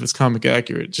like if it's comic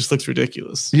accurate. It just looks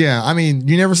ridiculous. Yeah. I mean,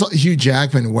 you never saw Hugh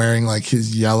Jackman wearing like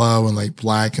his yellow and like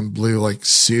black and blue like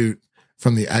suit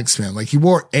from the X-Men. Like he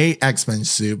wore a X-Men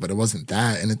suit, but it wasn't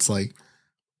that. And it's like,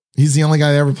 he's the only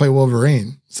guy that ever played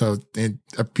Wolverine. So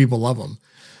people love him.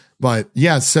 But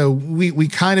yeah, so we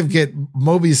kind of get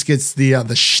Mobius gets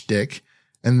the shtick,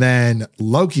 and then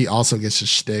Loki also gets a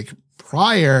shtick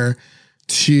prior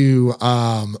to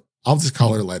I'll just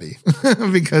call her Letty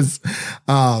because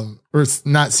or it's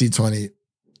not C20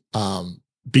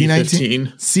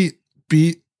 B15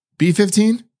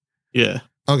 B15. Yeah.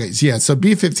 Okay, so yeah, so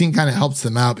B15 kind of helps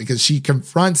them out because she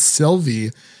confronts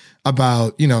Sylvie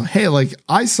about, hey, like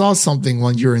I saw something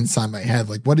when you were inside my head.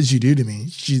 Like, what did you do to me?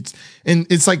 And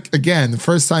it's like, again, the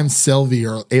first time Sylvie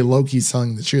or a Loki's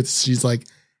telling the truth, she's like,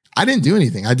 I didn't do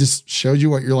anything. I just showed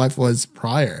you what your life was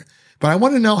prior. But I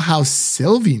want to know how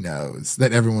Sylvie knows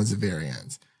that everyone's a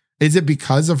variant. Is it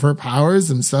because of her powers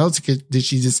themselves? Did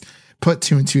she just put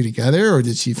two and two together, or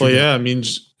did she? Well, yeah, I mean,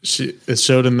 it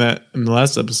showed in the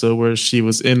last episode where she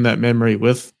was in that memory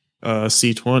with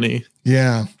C20.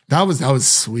 Yeah, that was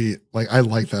sweet. Like, I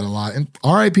like that a lot. And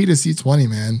RIP to C20,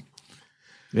 man.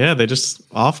 Yeah, they just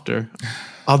offed her.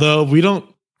 Although we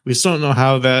just don't know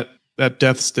how that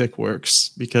death stick works,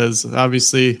 because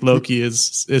obviously Loki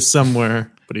is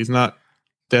somewhere, but he's not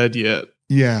dead yet.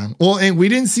 Yeah. Well, and we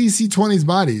didn't see C20's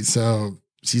body, so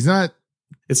she's not.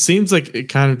 It seems like it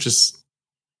kind of just,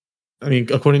 I mean,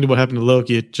 according to what happened to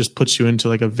Loki, it just puts you into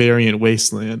like a variant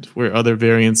wasteland where other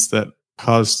variants that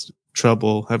caused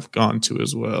trouble have gone to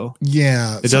as well.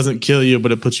 Yeah. It doesn't kill you,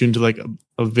 but it puts you into like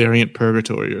a variant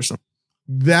purgatory or something.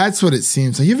 That's what it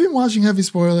seems like. You've been watching heavy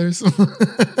spoilers. Or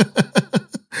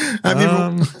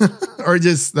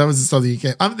just that was something you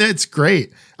can't. That's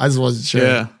great. I just wasn't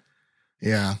sure.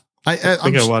 Yeah. I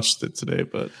think I watched it today,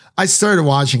 but I started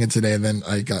watching it today and then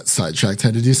I got sidetracked.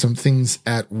 Had to do some things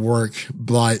at work,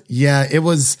 but yeah, it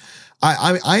was.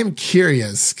 I am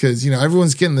curious because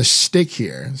everyone's getting the shtick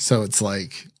here, so it's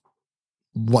like,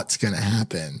 what's gonna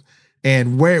happen,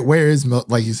 and where is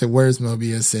like you said, where is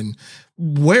Mobius, and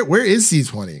where is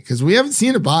C20? Because we haven't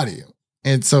seen a body,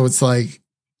 and so it's like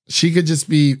she could just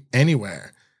be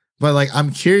anywhere. But like,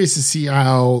 I'm curious to see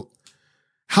how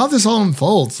this all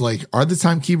unfolds. Like, are the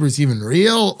timekeepers even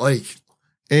real? Like,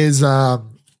 is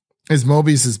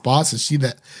Mobius's boss, is she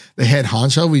the head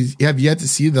honcho? We have yet to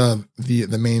see the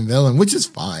main villain, which is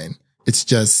fine. It's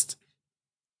just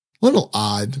a little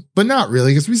odd, but not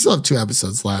really, because we still have 2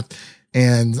 episodes left.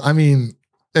 And I mean,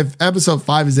 if episode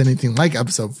 5 is anything like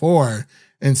episode 4,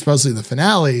 and especially the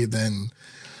finale, then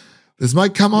this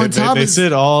might come on top. They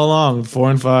said all along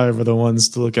 4 and 5 are the ones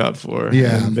to look out for.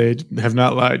 Yeah. And they have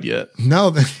not lied yet.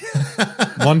 No.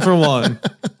 1 for 1.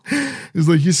 It's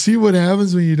like, you see what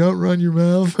happens when you don't run your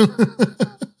mouth.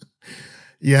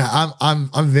 Yeah,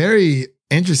 I'm very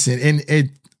interested. And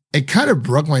it kind of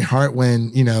broke my heart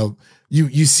when,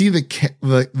 you see the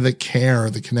care or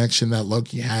the connection that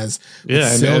Loki has.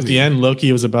 Yeah. And at the end,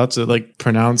 Loki was about to like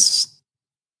pronounce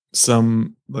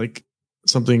something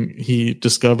he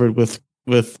discovered with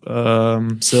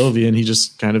Sylvie, and he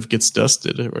just kind of gets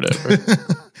dusted or whatever.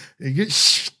 He gets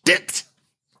sticked.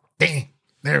 Dang.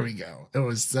 There we go. It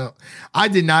was so. I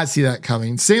did not see that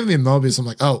coming. Same thing with Mobius. I'm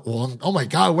like, oh my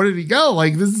god, where did he go?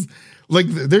 Like, this is like,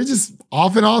 they're just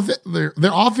off and off. They're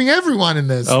offing everyone in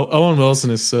this. Oh, Owen Wilson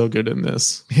is so good in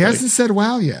this. He hasn't said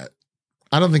wow yet.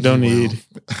 I don't think. Don't need.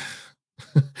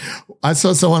 I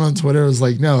saw someone on Twitter was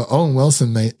like, no, Owen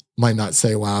Wilson might not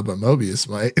say wow, but Mobius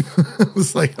might. It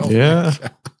was like, oh yeah.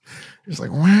 He's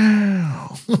like,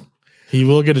 wow. He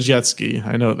will get a jet ski.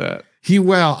 I know that. He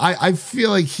will. I feel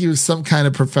like he was some kind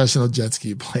of professional jet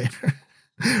ski player,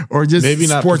 or just maybe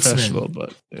not sportsman, professional,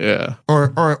 but yeah,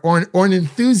 or an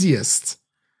enthusiast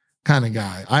kind of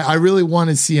guy. I really want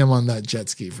to see him on that jet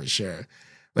ski for sure.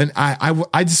 And I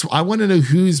want to know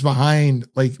who's behind.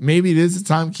 Like, maybe it is the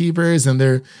timekeepers, and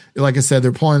they're, like I said,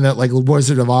 they're pulling that like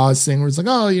Wizard of Oz thing where it's like,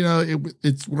 oh,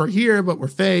 it's we're here, but we're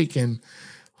fake, and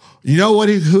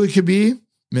who it could be?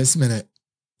 Miss Minute.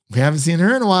 We haven't seen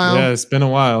her in a while. Yeah, it's been a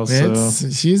while.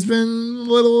 She's been a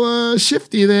little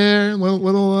shifty there,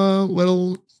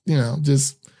 little,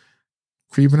 just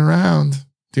creeping around,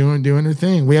 doing her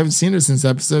thing. We haven't seen her since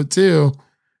episode 2.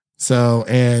 So,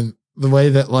 and the way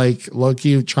that like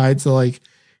Loki tried to like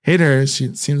hit her,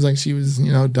 she seems like she was,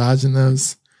 dodging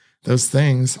those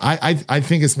things. I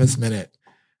think it's Miss Minute.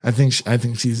 I think she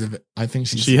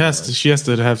has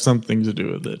to have something to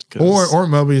do with it. Or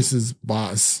Mobius's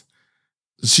boss.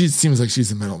 She seems like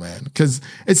she's a middleman, because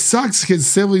it sucks, because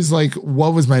Sylvie's like,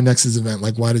 what was my Nexus event?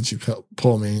 Like, why did you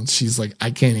pull me? And she's like, I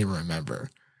can't even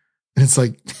remember. And it's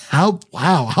like, how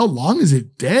long has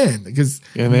it been? Because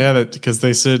they had it because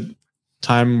they said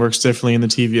time works differently in the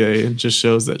TVA, and just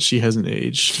shows that she hasn't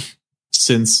aged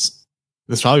since.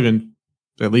 It's probably been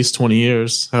at least 20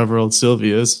 years, however old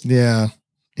Sylvie is. Yeah,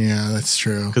 that's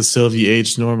true. Because Sylvie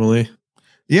aged normally.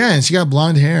 Yeah, and she got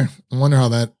blonde hair. I wonder how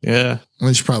that. Yeah.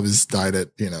 Well, she probably just dyed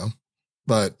it,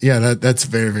 But yeah, that's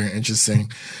very, very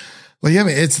interesting. Well, yeah, I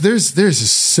mean, there's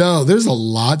a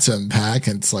lot to unpack,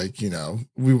 and it's like,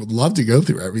 we would love to go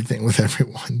through everything with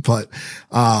everyone. But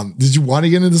did you want to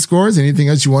get into the scores? Anything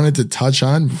else you wanted to touch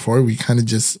on before we kind of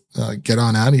just get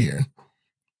on out of here?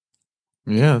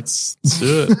 Yeah, let's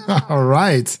do it. All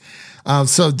right.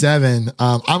 So Devin,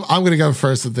 I'm gonna go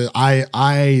first with the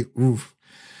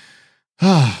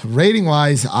rating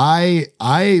wise, I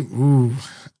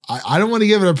don't want to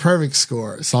give it a perfect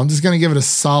score, so I'm just gonna give it a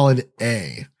solid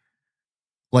A,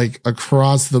 like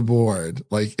across the board.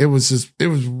 Like it was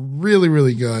really,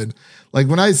 really good. Like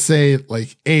when I say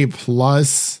like A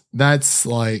plus, that's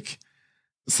like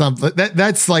something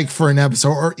that's like for an episode,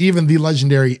 or even the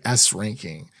legendary S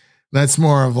ranking. That's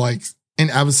more of like an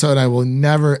episode I will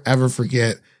never ever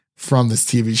forget from this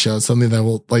TV show. Something that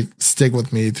will like stick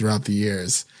with me throughout the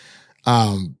years.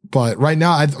 But right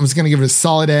now I'm just going to give it a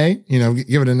solid A,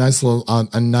 give it a nice little,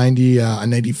 a 90, a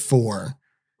 94.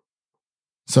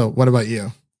 So what about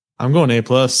you? I'm going A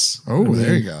plus. Oh,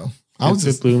 there you go.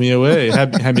 It blew me away.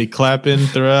 Had me clapping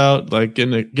throughout, like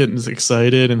getting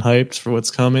excited and hyped for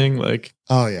what's coming. Like,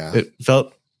 oh yeah, it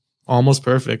felt almost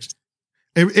perfect.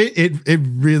 It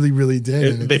really, really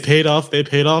did. They paid off. They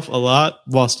paid off a lot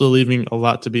while still leaving a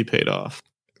lot to be paid off.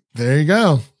 There you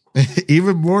go.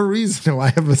 Even more reason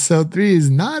why episode 3 is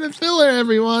not a filler,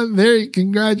 everyone.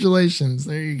 Congratulations.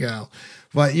 There you go.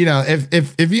 But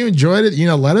if you enjoyed it,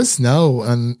 let us know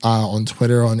on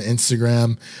Twitter, on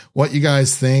Instagram, what you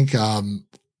guys think.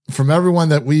 From everyone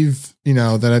that we've,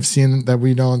 that I've seen that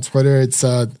we know on Twitter, it's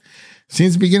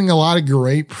seems to be getting a lot of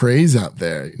great praise out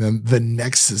there. The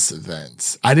Nexus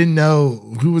events. I didn't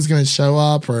know who was going to show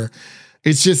up, or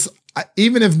it's just,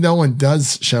 even if no one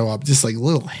does show up, just like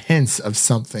little hints of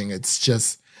something. It's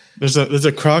just, there's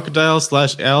a crocodile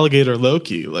 / alligator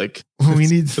Loki. Like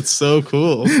it's so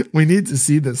cool. We need to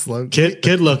see this Loki.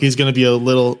 Kid Loki's going to be a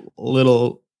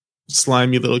little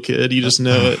slimy little kid. You just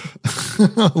know it.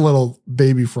 A little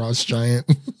baby frost giant.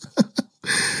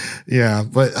 Yeah,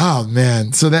 but oh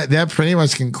man, so that pretty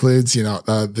much concludes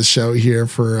the show here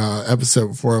for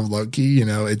episode 4 of Loki.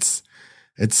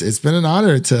 It's been an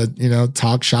honor to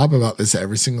talk shop about this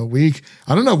every single week.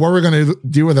 I don't know what we're going to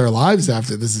do with our lives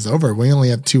after this is over. We only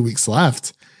have 2 weeks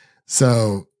left,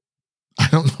 so I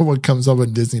don't know what comes up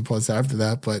on Disney Plus after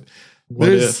that. But what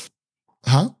if?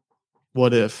 Huh?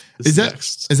 What if is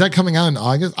that coming out in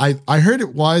August? I heard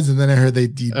it was, and then I heard they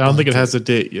debunked. I don't think it has a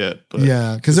date yet. But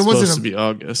yeah, because it wasn't supposed to be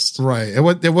August, right?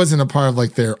 It wasn't a part of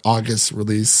like their August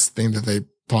release thing that they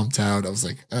pumped out. I was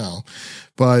like, oh,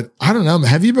 but I don't know.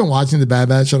 Have you been watching The Bad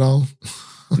Batch at all?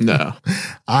 No,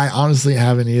 I honestly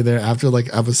haven't either. After like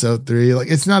episode 3, like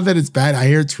it's not that it's bad. I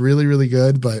hear it's really, really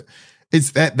good, but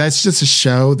that's just a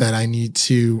show that I need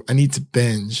to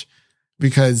binge,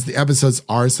 because the episodes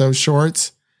are so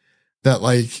short. That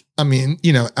like, I mean,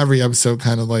 every episode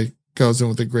kind of like goes in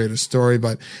with a greater story,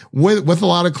 but with a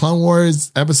lot of Clone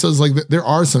Wars episodes, like there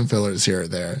are some fillers here or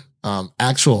there,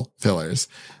 actual fillers,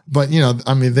 but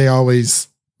I mean, they always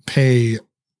pay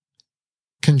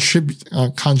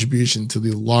contribution to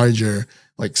the larger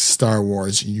like Star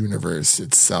Wars universe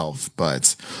itself.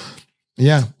 But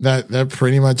yeah, that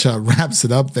pretty much wraps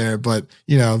it up there. But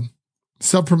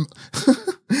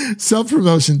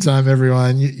self-promotion time,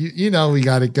 everyone. We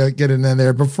got to get in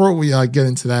there. Before we get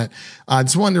into that, I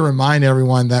just wanted to remind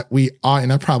everyone that we are,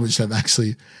 and I probably should have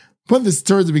actually put this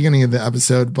towards the beginning of the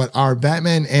episode, but our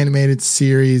Batman animated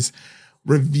series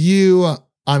review,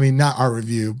 I mean, not our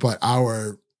review, but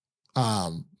our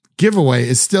giveaway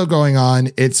is still going on.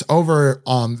 It's over,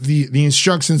 the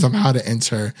instructions on how to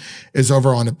enter is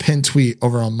over on a pinned tweet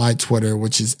over on my Twitter,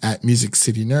 which is at Music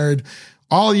City Nerd.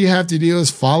 All you have to do is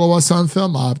follow us on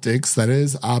Film Optics, that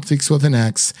is Optics with an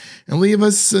X, and leave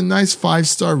us a nice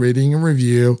 5-star rating and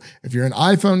review. If you're an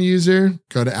iPhone user,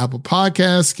 go to Apple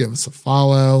Podcasts, give us a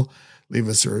follow, leave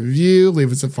us a review,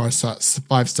 leave us a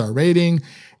 5-star rating.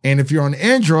 And if you're on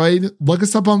Android, look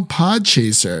us up on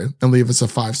Podchaser and leave us a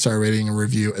 5-star rating and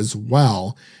review as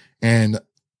well. And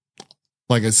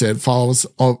like I said, follow us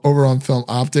over on Film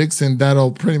Optics, and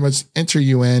that'll pretty much enter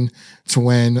you in to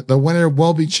win. The winner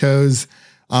will be chosen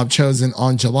on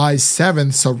July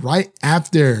 7th. So right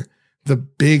after the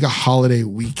big holiday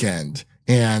weekend.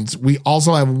 And we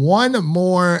also have one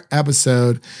more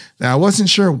episode that I wasn't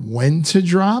sure when to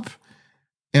drop.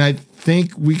 And I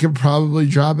think we could probably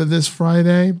drop it this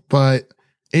Friday, but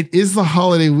it is the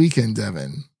holiday weekend,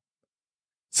 Devin.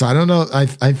 So I don't know. I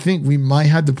think we might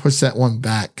have to push that one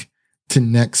back to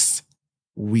next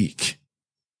week,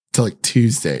 to like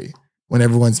Tuesday, when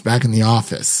everyone's back in the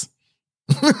office.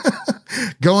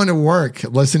 going to work,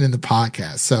 listening to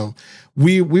podcasts. So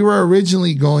we were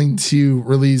originally going to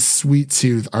release Sweet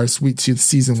Tooth, our Sweet Tooth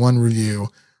season 1 review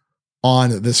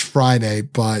on this Friday,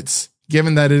 but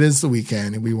given that it is the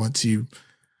weekend and we want to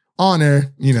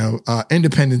honor,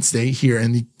 Independence Day here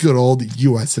in the good old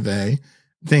US of A, I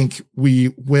think we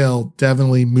will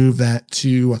definitely move that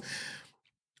to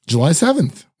July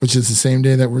 7th, which is the same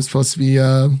day that we're supposed to be,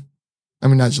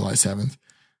 not July 7th.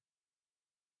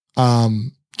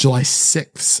 July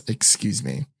 6th, excuse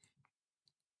me.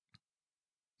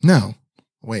 No,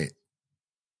 wait.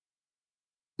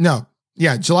 No.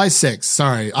 Yeah, July 6th.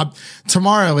 Sorry.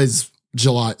 Tomorrow is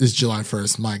July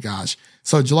 1st. My gosh.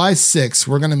 So July 6th,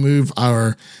 we're going to move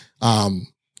our,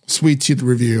 Sweet Tooth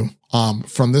review,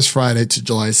 from this Friday to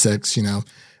July 6th.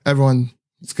 Everyone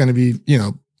is going to be,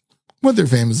 with their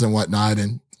families and whatnot.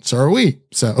 And so are we.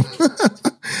 So,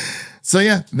 so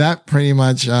yeah, that pretty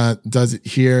much, does it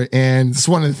here. And just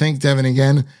wanted to thank Devin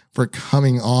again for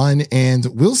coming on, and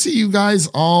we'll see you guys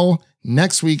all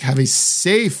next week. Have a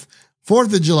safe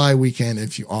 4th of July weekend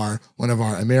if you are one of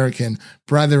our American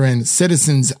brethren,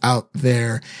 citizens out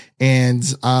there. And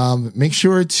make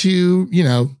sure to,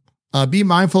 be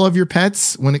mindful of your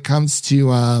pets when it comes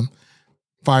to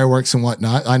fireworks and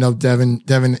whatnot. I know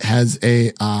Devin has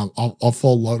a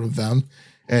full load of them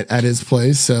at his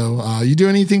place. So you do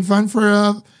anything fun for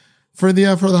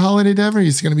the holiday, Devin? Or are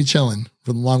you just going to be chilling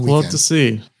for the long weekend? We'll have to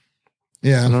see.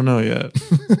 Yeah. I don't know yet.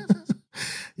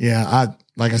 Yeah.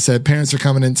 Like I said, parents are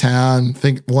coming in town. I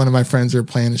think one of my friends are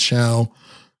playing a show,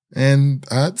 and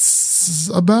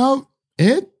that's about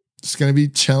it. Just going to be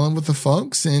chilling with the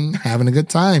folks and having a good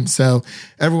time. So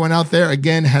everyone out there,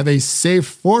 again, have a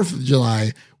safe 4th of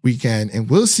July weekend, and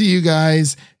we'll see you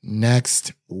guys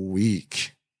next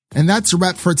week. And that's a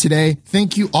wrap for today.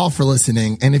 Thank you all for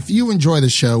listening. And if you enjoy the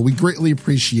show, we greatly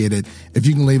appreciate it if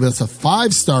you can leave us a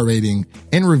 5-star rating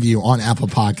and review on Apple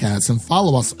Podcasts, and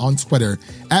follow us on Twitter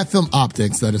at Film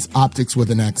Optics. That is Optics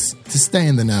with an X, to stay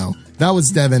in the know. That was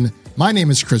Devin. My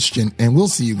name is Christian, and we'll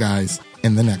see you guys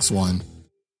in the next one.